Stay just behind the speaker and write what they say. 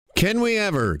Can we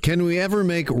ever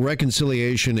make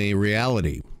reconciliation a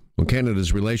reality? Well,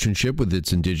 Canada's relationship with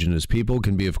its Indigenous people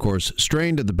can be, of course,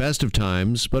 strained at the best of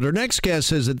times, but our next guest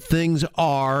says that things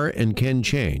are and can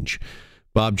change.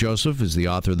 Bob Joseph is the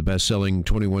author of the best-selling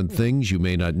 21 Things You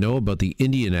May Not Know About the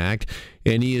Indian Act,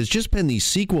 and he has just penned the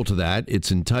sequel to that.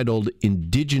 It's entitled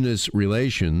Indigenous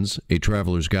Relations, A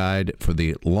Traveler's Guide for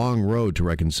the Long Road to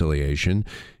Reconciliation.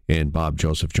 And Bob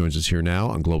Joseph joins us here now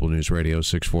on Global News Radio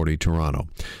 640 Toronto.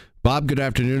 Bob, good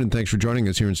afternoon, and thanks for joining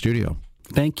us here in studio.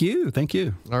 Thank you.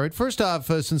 All right. First off,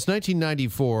 since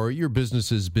 1994, your business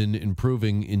has been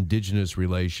improving Indigenous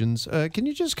relations. Can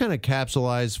you just kind of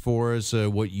capsulize for us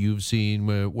what you've seen,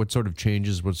 what sort of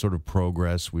changes, what sort of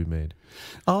progress we've made?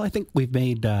 Oh, I think we've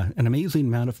made an amazing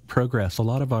amount of progress. A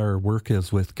lot of our work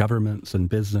is with governments and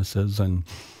businesses, and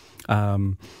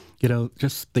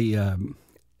just the.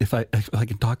 If I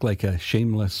can talk like a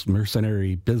shameless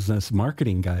mercenary business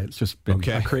marketing guy, it's just been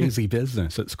a crazy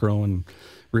business. It's grown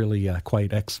really quite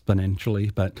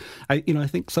exponentially. But I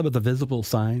think some of the visible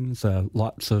signs,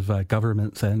 lots of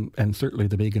governments and certainly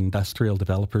the big industrial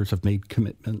developers have made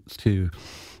commitments to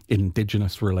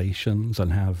Indigenous relations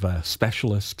and have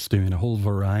specialists doing a whole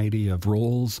variety of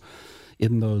roles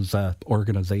in those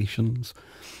organizations.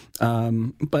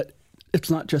 But it's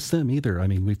not just them either. I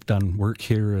mean, we've done work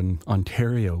here in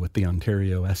Ontario with the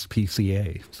Ontario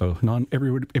SPCA. So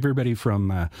everybody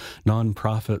from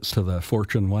nonprofits to the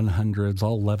Fortune 100s,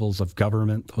 all levels of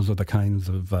government, those are the kinds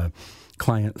of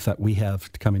clients that we have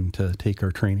coming to take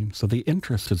our training. So the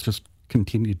interest has just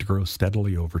continued to grow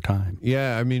steadily over time.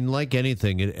 Yeah, I mean, like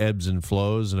anything, it ebbs and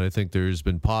flows, and I think there's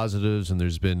been positives and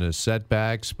there's been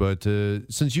setbacks, but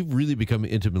since you've really become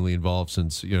intimately involved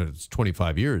since, it's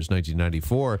 25 years,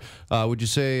 1994, would you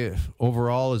say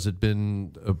overall has it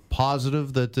been a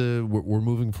positive that we're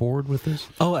moving forward with this?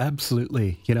 Oh,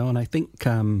 absolutely. And I think,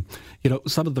 some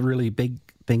of the really big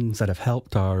things that have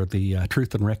helped are the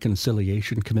Truth and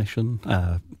Reconciliation Commission.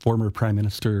 Former Prime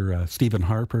Minister Stephen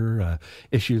Harper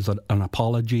issues an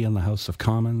apology in the House of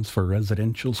Commons for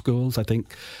residential schools. I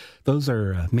think those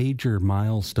are major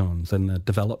milestones in the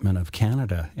development of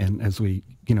Canada. And as we,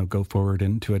 go forward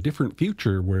into a different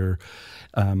future where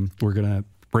we're going to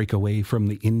break away from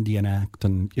the Indian Act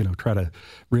and, try to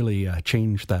really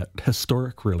change that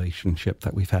historic relationship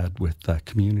that we've had with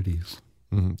communities.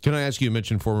 Mm-hmm. Can I ask you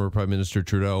mentioned former Prime Minister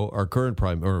Trudeau,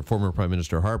 former Prime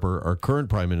Minister Harper, our current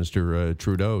Prime Minister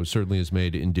Trudeau certainly has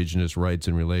made Indigenous rights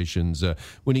and relations,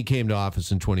 when he came to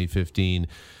office in 2015,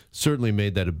 certainly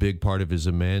made that a big part of his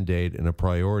mandate and a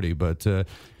priority. But,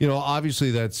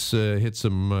 obviously that's hit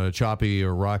some choppy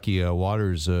or rocky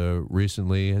waters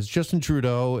recently. Has Justin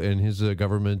Trudeau and his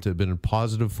government been a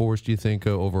positive force, do you think,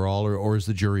 overall, or is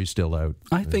the jury still out?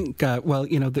 I think,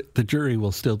 the jury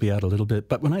will still be out a little bit.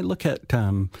 But when I look at,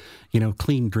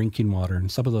 clean drinking water and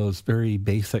some of those very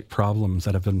basic problems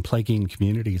that have been plaguing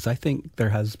communities, I think there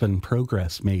has been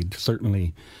progress made,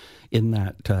 certainly in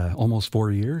that almost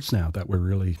 4 years now that we're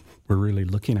really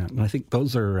looking at. And I think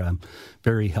those are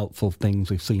very helpful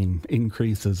things. We've seen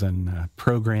increases in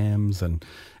programs, and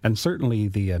certainly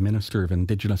the Minister of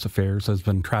Indigenous Affairs has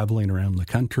been traveling around the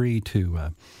country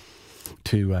to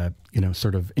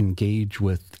sort of engage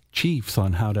with chiefs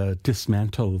on how to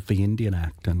dismantle the Indian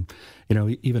Act. And,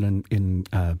 even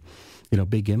in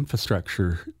big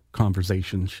infrastructure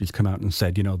conversations, she's come out and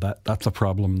said, that's a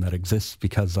problem that exists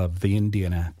because of the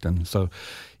Indian Act. And so,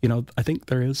 I think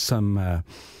there is some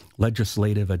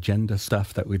legislative agenda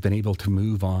stuff that we've been able to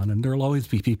move on, and there will always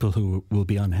be people who will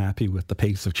be unhappy with the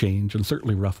pace of change, and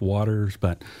certainly rough waters.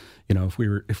 But if we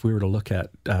were to look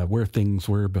at where things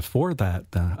were before that,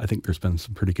 I think there's been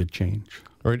some pretty good change.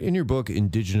 All right. In your book,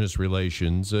 Indigenous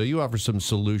Relations, you offer some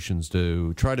solutions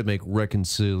to try to make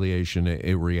reconciliation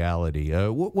a reality.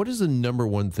 What is the number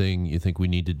one thing you think we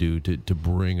need to do to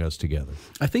bring us together?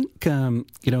 I think, a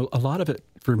lot of it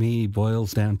for me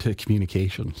boils down to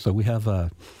communication. So we have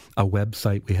a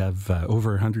website. We have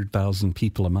over 100,000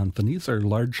 people a month, and these are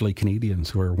largely Canadians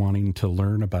who are wanting to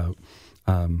learn about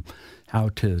how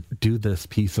to do this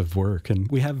piece of work. And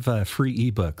we have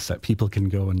free ebooks that people can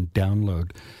go and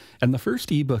download. And the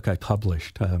first ebook I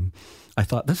published, I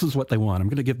thought, this is what they want. I'm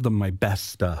going to give them my best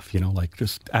stuff,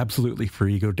 just absolutely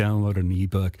free. Go download an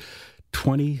ebook.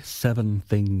 27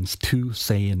 things to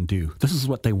say and do. This is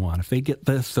what they want. If they get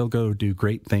this, they'll go do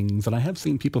great things. And I have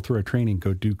seen people through our training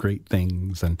go do great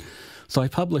things. And so I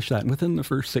published that. And within the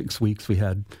first 6 weeks, we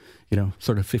had,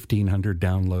 sort of 1,500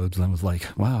 downloads. And I was like,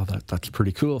 wow, that's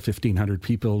pretty cool. 1,500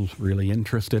 people really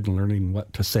interested in learning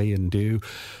what to say and do.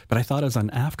 But I thought as an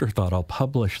afterthought, I'll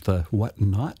publish the what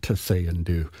not to say and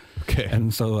do. Okay.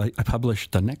 And so I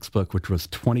published the next book, which was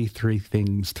 23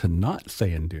 Things to Not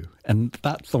Say and Do. And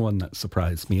that's the one that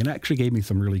surprised me and actually gave me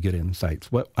some really good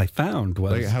insights. What I found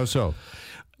was... Like, how so?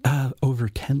 Over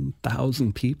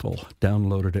 10,000 people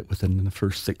downloaded it within the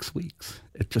first 6 weeks.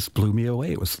 It just blew me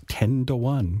away. It was 10 to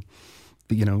 1.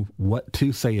 What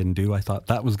to say and do. I thought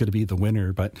that was going to be the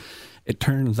winner, but it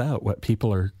turns out what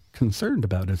people are concerned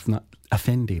about is not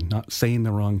offending, not saying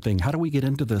the wrong thing. How do we get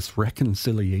into this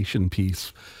reconciliation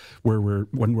piece where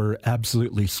when we're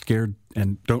absolutely scared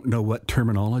and don't know what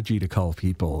terminology to call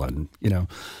people and,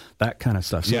 that kind of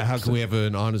stuff. How can we have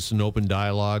an honest and open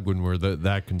dialogue when we're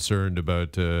that concerned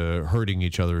about hurting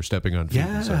each other or stepping on feet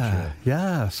and such?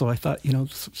 Yeah. So I thought,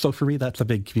 so for me, that's a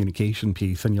big communication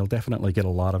piece, and you'll definitely get a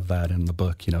lot of that in the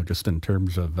book, just in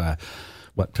terms of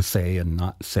what to say and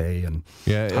not say. And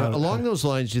along those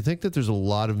lines, do you think that there's a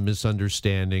lot of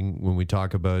misunderstanding when we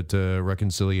talk about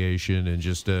reconciliation and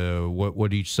just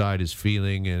what each side is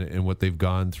feeling and what they've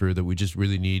gone through, that we just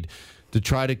really need to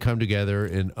try to come together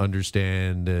and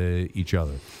understand each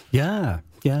other? Yeah.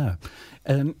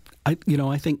 And I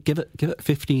think give it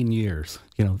 15 years.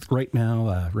 Right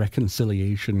now,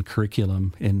 reconciliation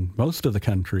curriculum in most of the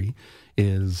country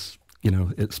is,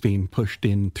 it's being pushed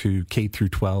into K through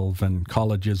 12, and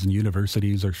colleges and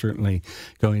universities are certainly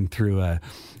going through an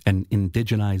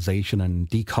indigenization and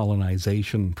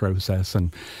decolonization process.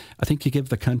 And I think you give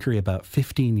the country about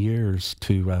 15 years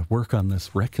to work on this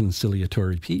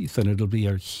reconciliatory piece, and it'll be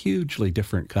a hugely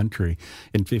different country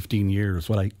in 15 years.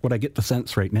 What I get the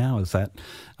sense right now is that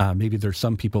maybe there's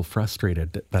some people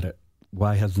frustrated that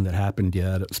why hasn't it happened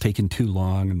yet? It's taken too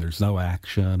long, and there's no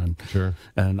action. And sure.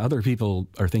 And other people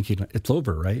are thinking it's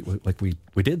over, right? Like we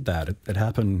did that. It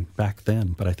happened back then.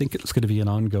 But I think it's going to be an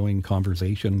ongoing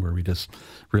conversation where we just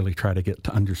really try to get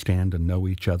to understand and know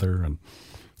each other. And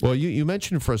well, you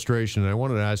mentioned frustration, and I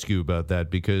wanted to ask you about that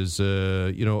because,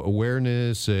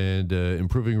 awareness and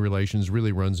improving relations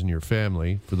really runs in your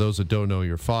family. For those that don't know,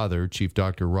 your father, Chief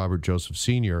Dr. Robert Joseph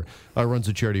Sr., runs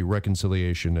the charity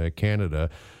Reconciliation Canada.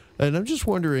 And I'm just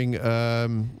wondering,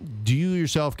 do you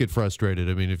yourself get frustrated?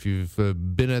 I mean, if you've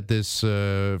been at this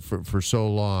for so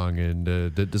long,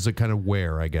 and does it kind of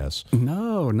wear, I guess?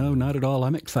 No, not at all.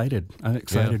 I'm excited.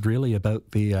 Really about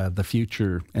the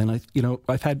future. And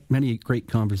I've had many great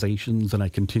conversations, and I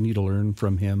continue to learn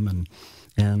from him.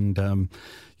 And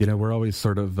we're always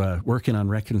sort of working on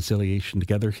reconciliation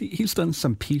together. He's done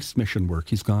some peace mission work.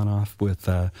 He's gone off with,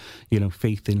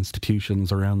 faith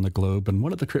institutions around the globe. And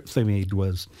one of the trips they made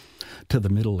was to the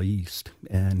Middle East.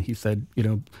 And he said,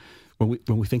 when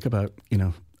we think about,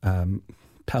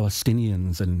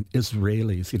 Palestinians and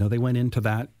Israelis, they went into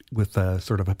that with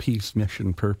sort of a peace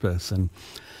mission purpose. And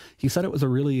he said it was a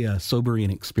really sobering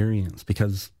experience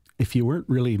because if you weren't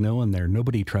really known there,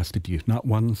 nobody trusted you, not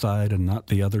one side and not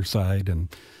the other side.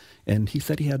 And he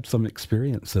said he had some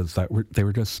experiences that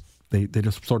they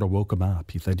just sort of woke him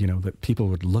up. He said, that people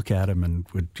would look at him and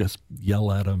would just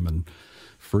yell at him and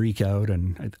freak out.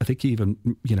 And I think he even,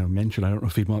 mentioned, I don't know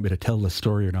if he'd want me to tell the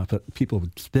story or not, but people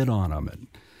would spit on him.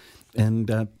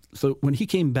 And so when he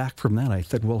came back from that, I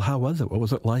said, well, how was it? What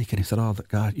was it like? And he said, oh,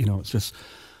 God, it's just...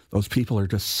 those people are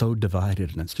just so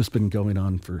divided, and it's just been going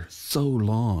on for so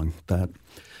long that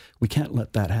we can't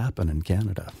let that happen in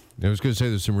Canada. I was going to say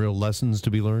there's some real lessons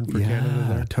to be learned for Canada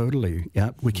there. Totally.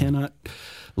 Yeah, we cannot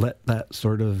let that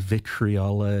sort of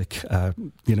vitriolic,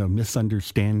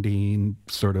 misunderstanding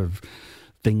sort of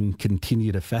thing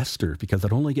continue to fester, because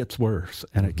it only gets worse,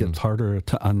 and it gets harder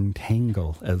to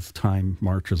untangle as time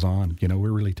marches on.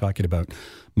 We're really talking about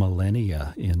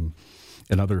millennia in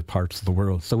other parts of the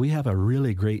world. So we have a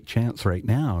really great chance right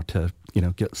now to,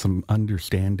 get some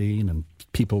understanding and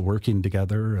people working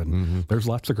together. And there's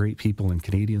lots of great people in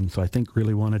Canadians, so I think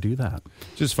really want to do that.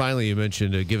 Just finally, you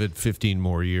mentioned give it 15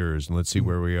 more years, and let's see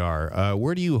where we are.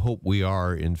 Where do you hope we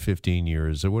are in 15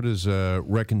 years? What is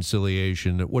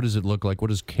reconciliation? What does it look like? What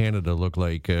does Canada look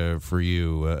like for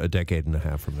you a decade and a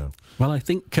half from now? Well, I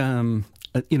think...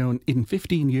 in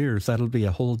 15 years, that'll be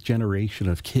a whole generation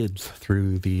of kids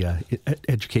through the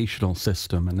educational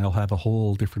system, and they'll have a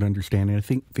whole different understanding. I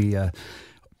think the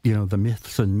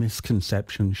myths and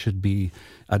misconceptions should be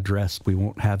addressed. We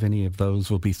won't have any of those.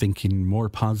 We'll be thinking more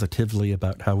positively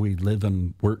about how we live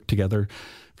and work together.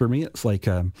 For me, it's like,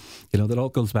 that all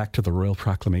goes back to the Royal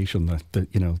Proclamation.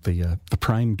 The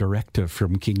prime directive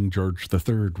from King George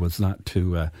III was not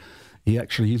to... He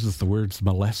actually uses the words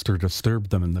molest or disturb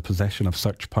them in the possession of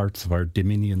such parts of our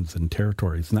dominions and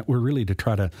territories. And that we're really to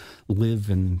try to live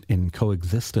in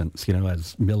coexistence,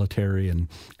 as military and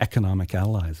economic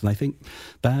allies. And I think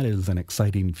that is an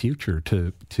exciting future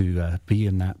to be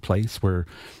in that place where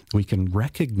we can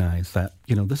recognize that,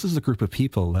 this is a group of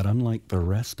people that, unlike the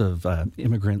rest of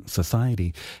immigrant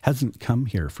society, hasn't come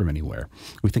here from anywhere.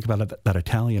 We think about that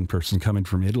Italian person coming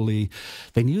from Italy.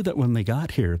 They knew that when they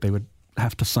got here, they would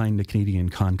have to sign the Canadian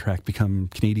contract, become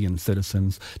Canadian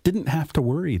citizens. Didn't have to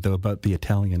worry, though, about the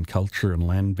Italian culture and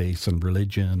land base and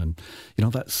religion. And,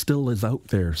 that still is out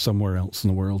there somewhere else in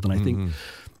the world. And I think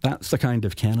that's the kind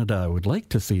of Canada I would like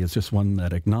to see, is just one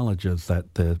that acknowledges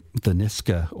that the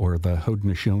Niska or the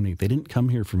Haudenosaunee, they didn't come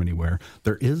here from anywhere.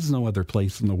 There is no other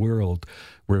place in the world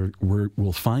where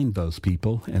we'll find those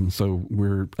people. And so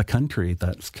we're a country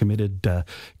that's committed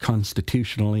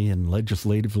constitutionally and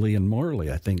legislatively and morally,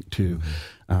 I think, to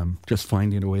just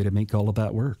finding a way to make all of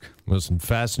that work. Listen,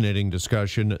 fascinating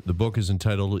discussion. The book is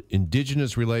entitled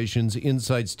Indigenous Relations,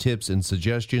 Insights, Tips, and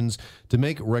Suggestions to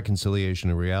Make Reconciliation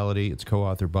a Reality. It's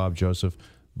co-author Bob Joseph.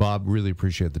 Bob, really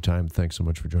appreciate the time. Thanks so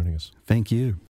much for joining us. Thank you.